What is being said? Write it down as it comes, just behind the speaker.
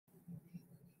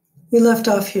We left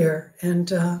off here,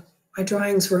 and my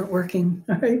drawings weren't working,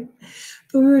 all right?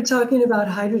 But we were talking about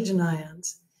hydrogen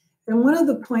ions. And one of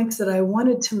the points that I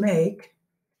wanted to make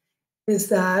is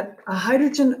that a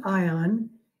hydrogen ion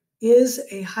is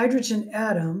a hydrogen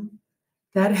atom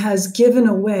that has given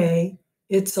away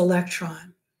its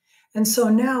electron. And so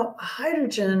now a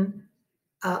hydrogen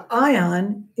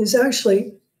ion is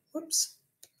actually, a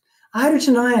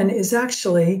hydrogen ion is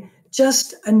actually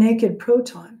just a naked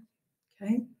proton,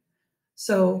 okay?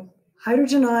 So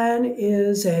hydrogen ion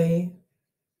is a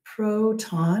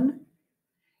proton,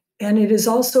 and it is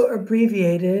also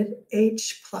abbreviated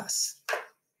H+. All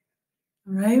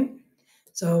right?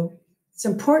 So it's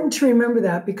important to remember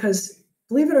that because,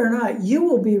 believe it or not, you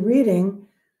will be reading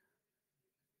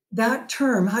that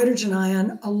term, hydrogen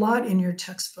ion, a lot in your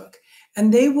textbook,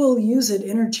 and they will use it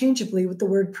interchangeably with the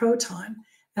word proton.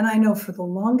 And I know for the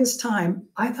longest time,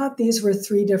 I thought these were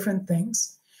three different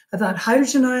things. I thought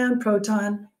hydrogen ion,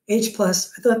 proton, H+, I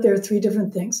thought they were three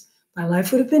different things. My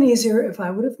life would have been easier if I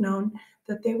would have known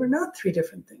that they were not three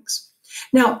different things.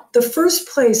 Now, the first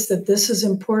place that this is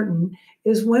important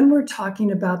is when we're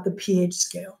talking about the pH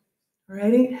scale, all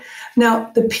righty?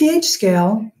 Now, the pH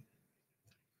scale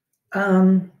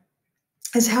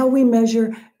is how we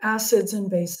measure acids and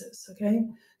bases, okay?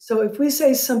 So if we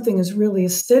say something is really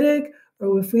acidic,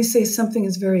 or if we say something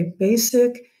is very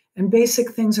basic, and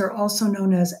basic things are also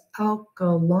known as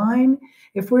alkaline,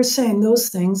 if we're saying those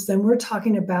things, then we're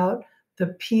talking about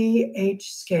the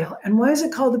pH scale. And why is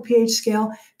it called the pH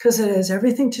scale? Because it has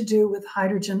everything to do with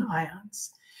hydrogen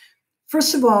ions.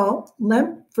 First of all,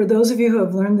 for those of you who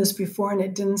have learned this before and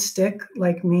it didn't stick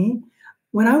like me,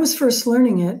 when I was first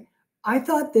learning it, I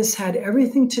thought this had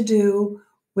everything to do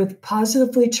with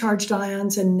positively charged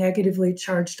ions and negatively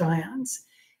charged ions.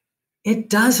 It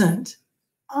doesn't.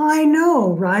 I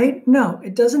know, right? No,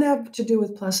 it doesn't have to do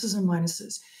with pluses and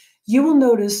minuses. You will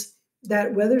notice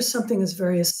that whether something is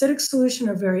very acidic solution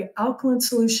or very alkaline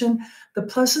solution, the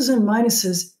pluses and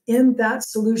minuses in that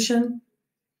solution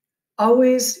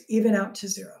always even out to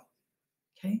zero,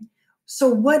 okay? So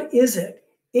what is it?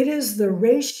 It is the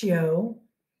ratio,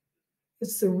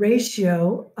 it's the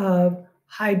ratio of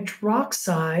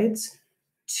hydroxides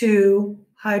to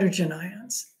hydrogen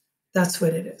ions. That's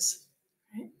what it is.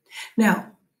 Right? Now,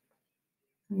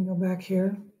 let me go back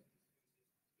here.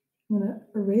 I'm going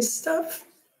to erase stuff.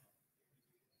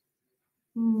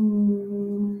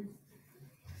 Medium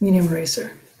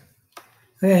eraser.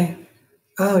 Okay.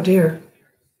 Oh, dear.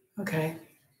 Okay.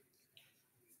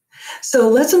 So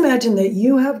let's imagine that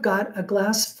you have got a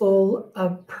glass full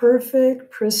of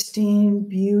perfect, pristine,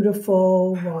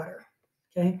 beautiful water,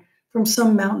 okay, from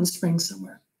some mountain spring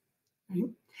somewhere. Right?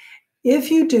 If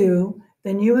you do,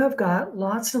 then you have got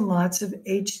lots and lots of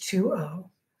H2O.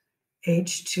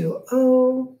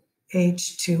 H2O,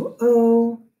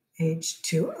 H2O,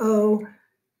 H2O,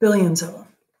 billions of them,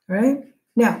 right?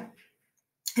 Now,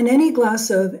 in any glass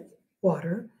of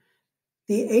water,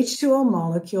 the H2O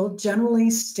molecule generally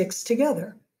sticks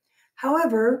together.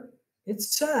 However,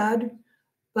 it's sad,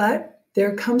 but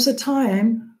there comes a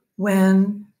time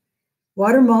when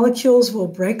water molecules will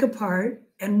break apart,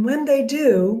 and when they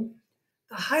do,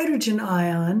 the hydrogen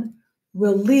ion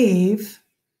will leave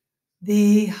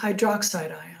the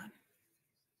hydroxide ion.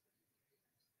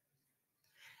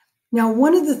 Now,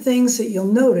 one of the things that you'll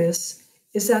notice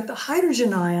is that the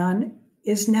hydrogen ion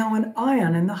is now an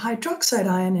ion, and the hydroxide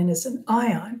ion is an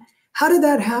ion. How did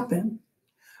that happen?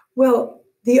 Well,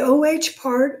 the OH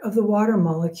part of the water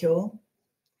molecule,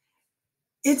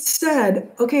 it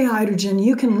said, okay, hydrogen,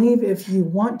 you can leave if you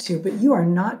want to, but you are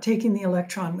not taking the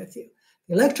electron with you.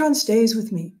 The electron stays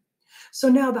with me. So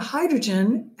now the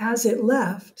hydrogen, as it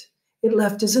left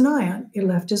as an ion, it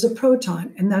left as a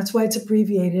proton, and that's why it's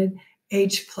abbreviated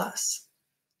H+.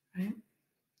 Right?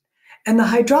 And the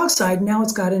hydroxide, now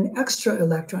it's got an extra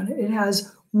electron. It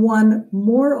has one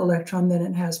more electron than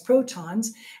it has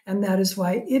protons, and that is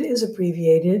why it is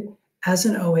abbreviated as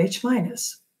an OH-.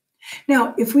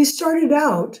 Now, if we started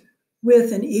out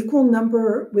with an equal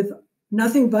number with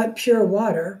nothing but pure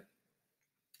water,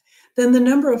 then the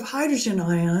number of hydrogen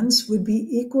ions would be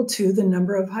equal to the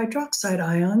number of hydroxide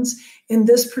ions in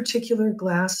this particular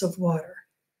glass of water,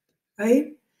 right?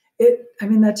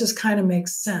 That just kind of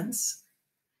makes sense.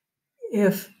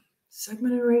 If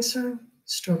segment eraser,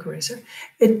 stroke eraser,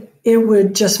 it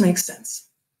would just make sense.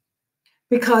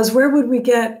 Because where would we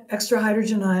get extra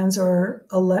hydrogen ions or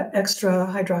extra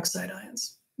hydroxide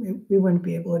ions? We wouldn't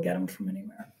be able to get them from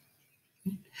anywhere.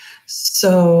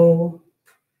 So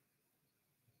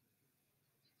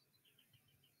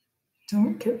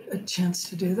don't get a chance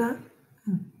to do that.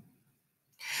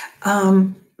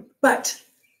 But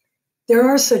There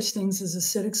are such things as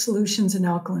acidic solutions and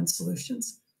alkaline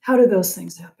solutions. How do those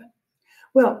things happen?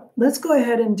 Well, let's go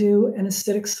ahead and do an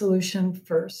acidic solution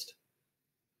first.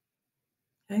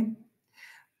 Okay.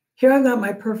 Here I've got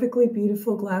my perfectly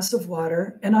beautiful glass of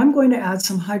water, and I'm going to add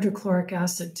some hydrochloric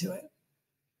acid to it.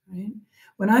 Right?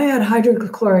 When I add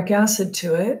hydrochloric acid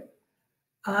to it,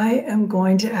 I am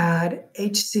going to add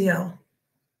HCl.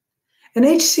 And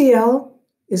HCl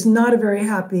is not a very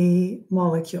happy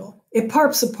molecule. It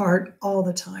parps apart all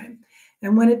the time.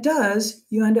 And when it does,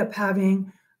 you end up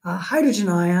having a hydrogen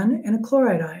ion and a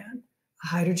chloride ion, a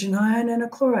hydrogen ion and a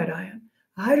chloride ion,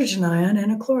 a hydrogen ion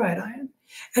and a chloride ion.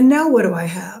 And now what do I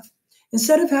have?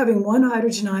 Instead of having one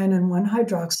hydrogen ion and one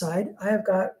hydroxide, I have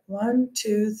got 1,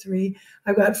 2, 3,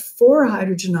 I've got 4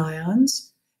 hydrogen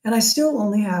ions, and I still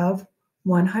only have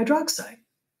one hydroxide,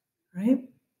 right?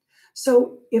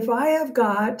 So if I have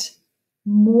got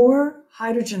more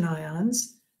hydrogen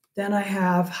ions than I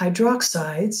have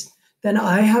hydroxides, then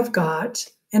I have got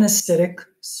an acidic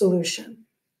solution.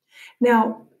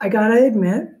 Now, I gotta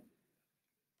admit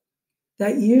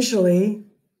that usually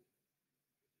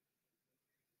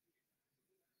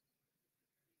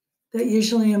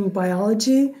in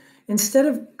biology, instead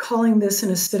of calling this an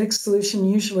acidic solution,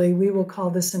 usually we will call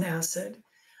this an acid.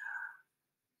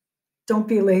 Don't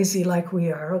be lazy like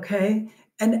we are, okay?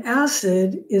 An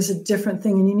acid is a different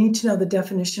thing, and you need to know the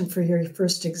definition for your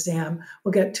first exam.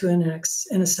 We'll get to it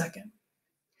in a second.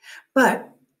 But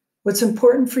what's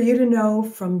important for you to know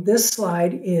from this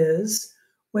slide is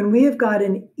when we have got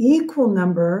an equal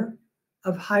number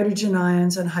of hydrogen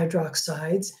ions and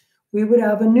hydroxides, we would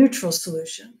have a neutral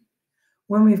solution.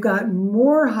 When we've got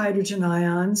more hydrogen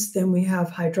ions than we have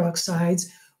hydroxides,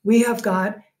 we have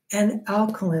got an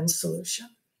alkaline solution,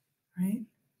 right?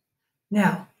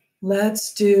 Now,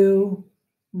 let's do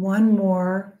one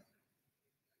more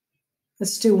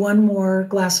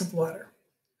glass of water,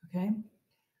 okay?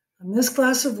 On this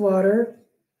glass of water,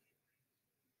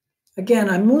 again,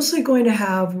 I'm mostly going to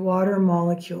have water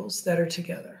molecules that are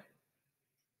together.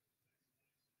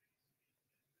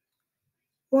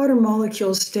 Water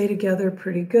molecules stay together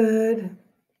pretty good,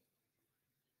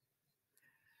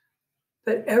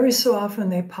 but every so often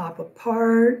they pop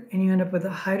apart and you end up with a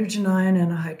hydrogen ion and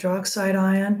a hydroxide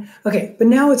ion. Okay, but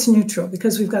now it's neutral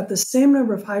because we've got the same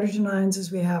number of hydrogen ions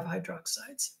as we have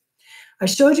hydroxides. I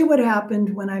showed you what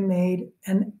happened when I made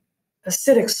an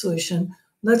acidic solution.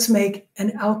 Let's make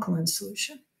an alkaline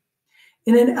solution.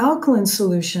 In an alkaline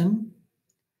solution,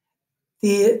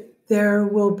 there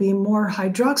will be more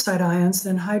hydroxide ions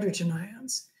than hydrogen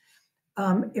ions.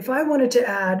 If I wanted to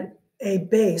add a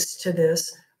base to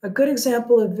this, a good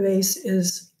example of base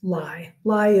is lye.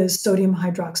 Lye is sodium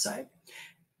hydroxide.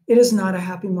 It is not a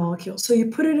happy molecule. So you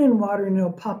put it in water and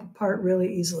it'll pop apart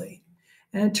really easily.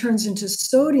 And it turns into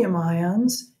sodium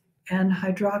ions and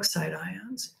hydroxide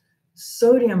ions.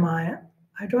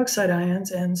 Hydroxide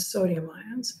ions and sodium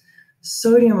ions.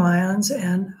 Sodium ions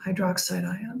and hydroxide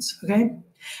ions, okay?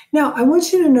 Now, I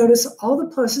want you to notice all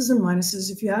the pluses and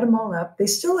minuses. If you add them all up, they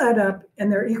still add up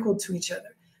and they're equal to each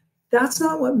other. That's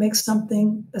not what makes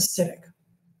something acidic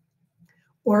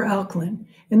or alkaline.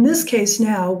 In this case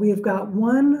now, we have got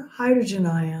one hydrogen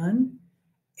ion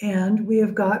and we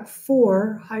have got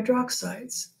 4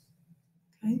 hydroxides,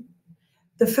 okay?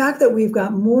 The fact that we've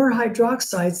got more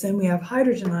hydroxides than we have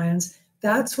hydrogen ions,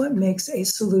 that's what makes a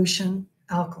solution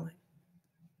alkaline.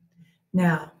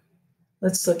 Now,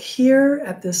 let's look here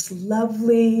at this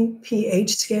lovely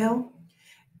pH scale.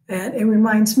 And it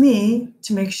reminds me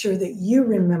to make sure that you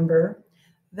remember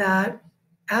that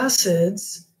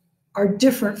acids are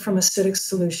different from acidic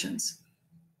solutions.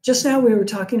 Just now we were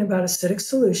talking about acidic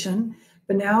solution,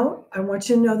 but now I want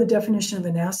you to know the definition of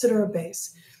an acid or a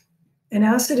base. An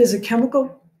acid is a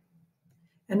chemical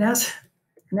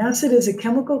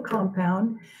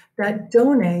compound that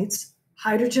donates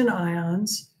hydrogen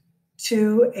ions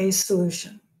to a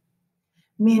solution.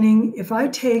 Meaning, if I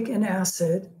take an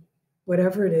acid,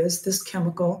 whatever it is, this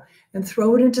chemical, and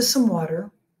throw it into some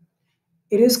water,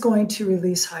 it is going to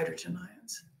release hydrogen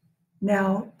ions.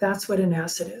 Now, that's what an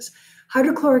acid is.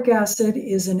 Hydrochloric acid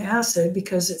is an acid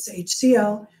because it's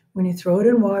HCl. When you throw it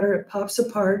in water, it pops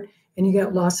apart and you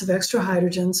get lots of extra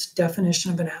hydrogens,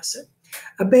 definition of an acid.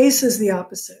 A base is the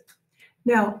opposite.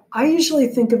 Now, I usually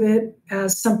think of it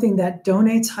as something that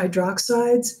donates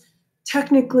hydroxides.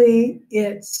 Technically,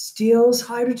 it steals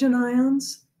hydrogen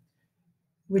ions,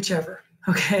 whichever,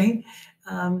 okay?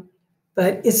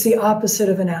 But it's the opposite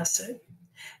of an acid.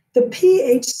 The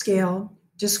pH scale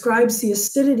describes the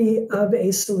acidity of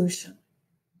a solution.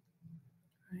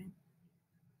 Right?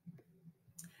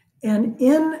 And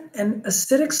in an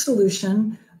acidic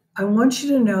solution, I want you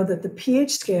to know that the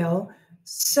pH scale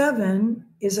 7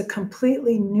 is a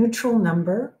completely neutral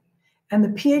number, and the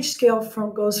pH scale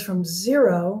goes from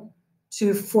 0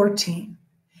 to 14.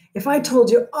 If I told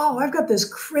you, oh, I've got this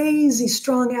crazy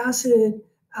strong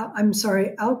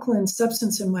alkaline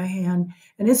substance in my hand,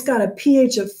 and it's got a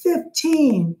pH of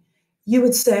 15, you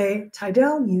would say,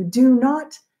 Tidal, you do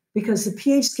not, because the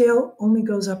pH scale only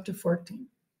goes up to 14.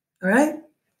 All right?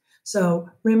 So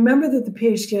remember that the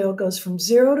pH scale goes from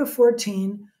 0 to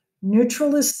 14,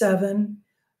 neutral is 7.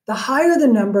 The higher the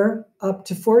number, up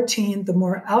to 14, the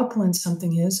more alkaline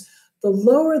something is. The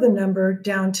lower the number,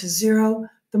 down to 0,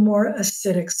 the more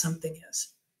acidic something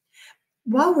is.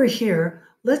 While we're here,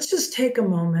 let's just take a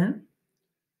moment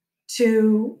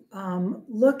to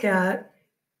look at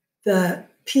the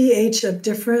pH of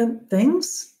different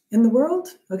things in the world,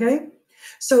 okay?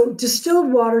 So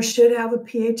distilled water should have a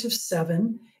pH of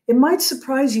 7. It might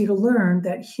surprise you to learn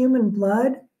that human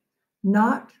blood,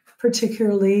 not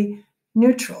particularly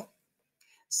neutral.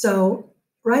 So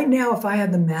right now, if I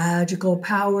had the magical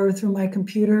power through my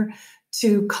computer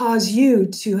to cause you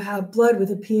to have blood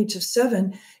with a pH of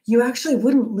 7, you actually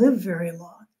wouldn't live very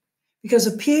long, because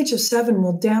a pH of 7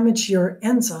 will damage your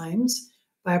enzymes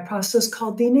by a process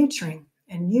called denaturing,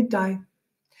 and you'd die.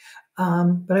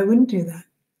 But I wouldn't do that,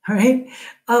 all right?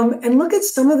 And look at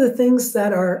some of the things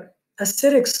that are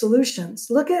acidic solutions.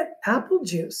 Look at apple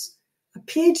juice, a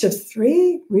pH of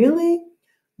 3, really?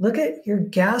 Look at your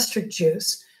gastric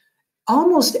juice.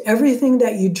 Almost everything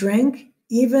that you drink,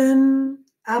 even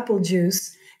apple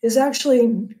juice, is actually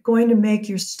going to make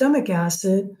your stomach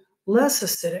acid less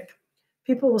acidic.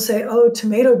 People will say, oh,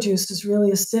 tomato juice is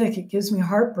really acidic. It gives me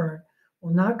heartburn.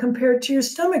 Well, not compared to your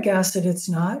stomach acid, it's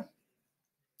not.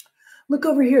 Look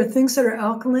over here, things that are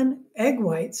alkaline, egg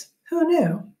whites. Who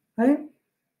knew, right?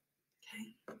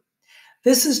 Okay.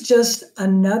 This is just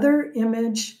another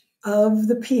image of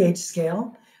the pH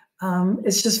scale.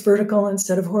 It's just vertical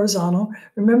instead of horizontal.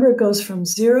 Remember, it goes from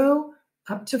 0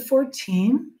 up to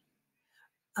 14.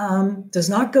 Does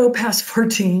not go past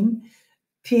 14.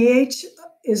 pH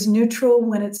is neutral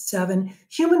when it's 7.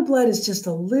 Human blood is just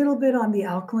a little bit on the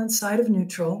alkaline side of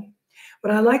neutral.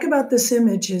 What I like about this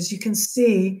image is you can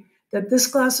see that this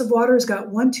glass of water has got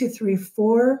 1, 2, 3,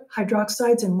 4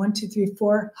 hydroxides and 1, 2, 3,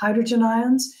 4 hydrogen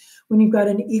ions. When you've got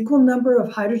an equal number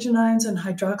of hydrogen ions and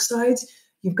hydroxides,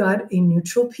 you've got a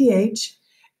neutral pH.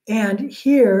 And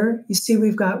here you see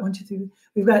we've got 1, 2, 3,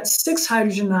 we've got 6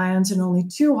 hydrogen ions and only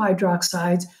 2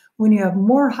 hydroxides. When you have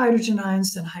more hydrogen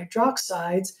ions than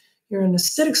hydroxides, you're in an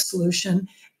acidic solution.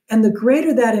 And the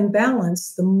greater that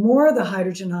imbalance, the more the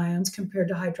hydrogen ions compared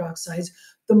to hydroxides,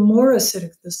 the more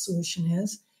acidic the solution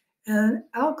is. And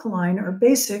alkaline or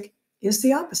basic is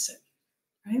the opposite,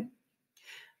 right?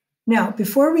 Now,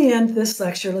 before we end this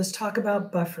lecture, let's talk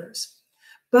about buffers.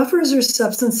 Buffers are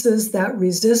substances that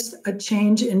resist a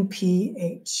change in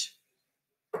pH.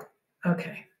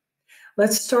 Okay,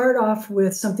 let's start off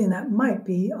with something that might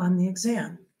be on the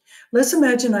exam. Let's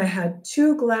imagine I had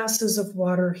 2 glasses of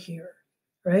water here,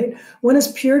 right? One is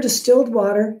pure distilled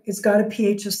water. It's got a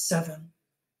pH of 7.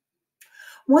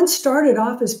 One started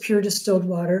off as pure distilled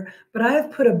water, but I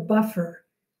have put a buffer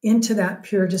into that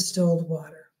pure distilled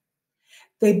water.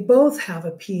 They both have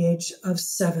a pH of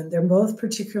 7. They're both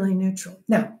particularly neutral.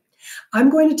 Now, I'm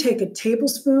going to take a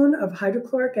tablespoon of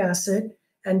hydrochloric acid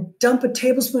and dump a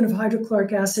tablespoon of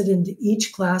hydrochloric acid into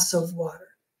each glass of water.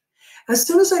 As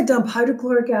soon as I dump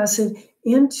hydrochloric acid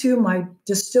into my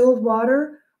distilled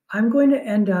water, I'm going to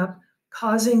end up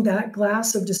causing that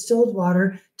glass of distilled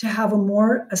water to have a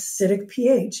more acidic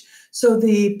pH. So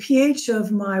the pH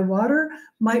of my water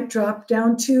might drop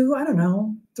down to, I don't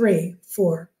know, 3,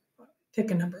 4,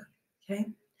 pick a number, okay?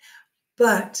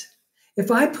 But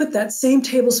if I put that same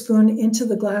tablespoon into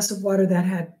the glass of water that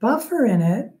had buffer in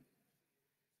it,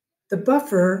 the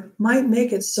buffer might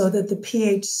make it so that the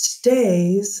pH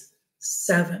stays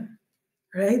 7,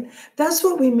 right? That's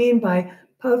what we mean by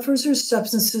buffers are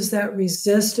substances that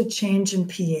resist a change in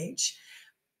pH.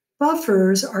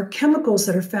 Buffers are chemicals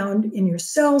that are found in your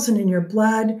cells and in your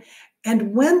blood.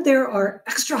 And when there are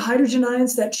extra hydrogen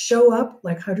ions that show up,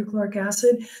 like hydrochloric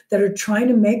acid, that are trying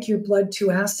to make your blood too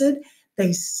acid,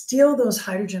 they steal those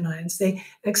hydrogen ions. They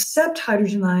accept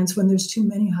hydrogen ions when there's too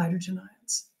many hydrogen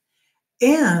ions.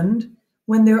 And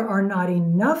when there are not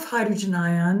enough hydrogen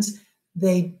ions,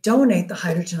 they donate the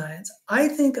hydrogen ions. I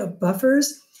think of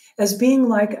buffers as being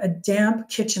like a damp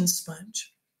kitchen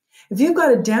sponge. If you've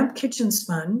got a damp kitchen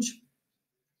sponge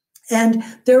and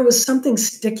there was something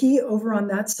sticky over on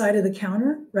that side of the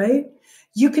counter, right?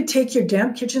 You could take your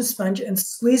damp kitchen sponge and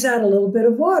squeeze out a little bit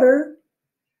of water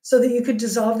so that you could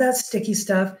dissolve that sticky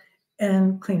stuff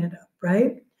and clean it up,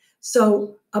 right?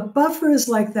 So a buffer is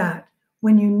like that.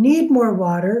 When you need more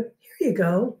water, here you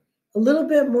go, a little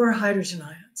bit more hydrogen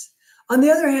ions. On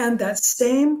the other hand, that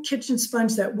same kitchen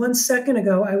sponge that 1 second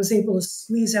ago I was able to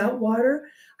squeeze out water,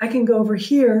 I can go over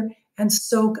here and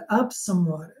soak up some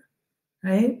water,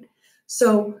 right?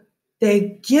 So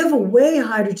they give away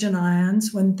hydrogen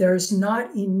ions when there's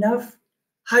not enough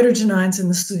hydrogen ions in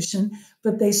the solution,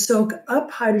 but they soak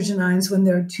up hydrogen ions when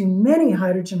there are too many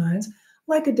hydrogen ions,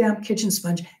 like a damp kitchen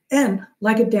sponge. And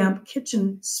like a damp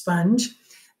kitchen sponge,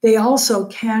 they also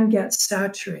can get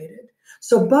saturated.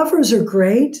 So buffers are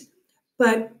great,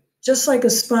 but just like a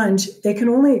sponge, they can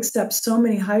only accept so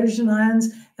many hydrogen ions,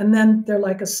 and then they're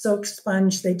like a soaked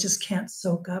sponge. They just can't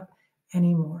soak up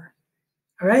anymore.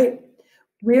 All right,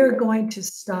 we're going to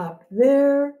stop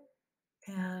there,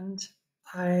 and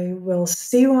I will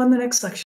see you on the next lecture.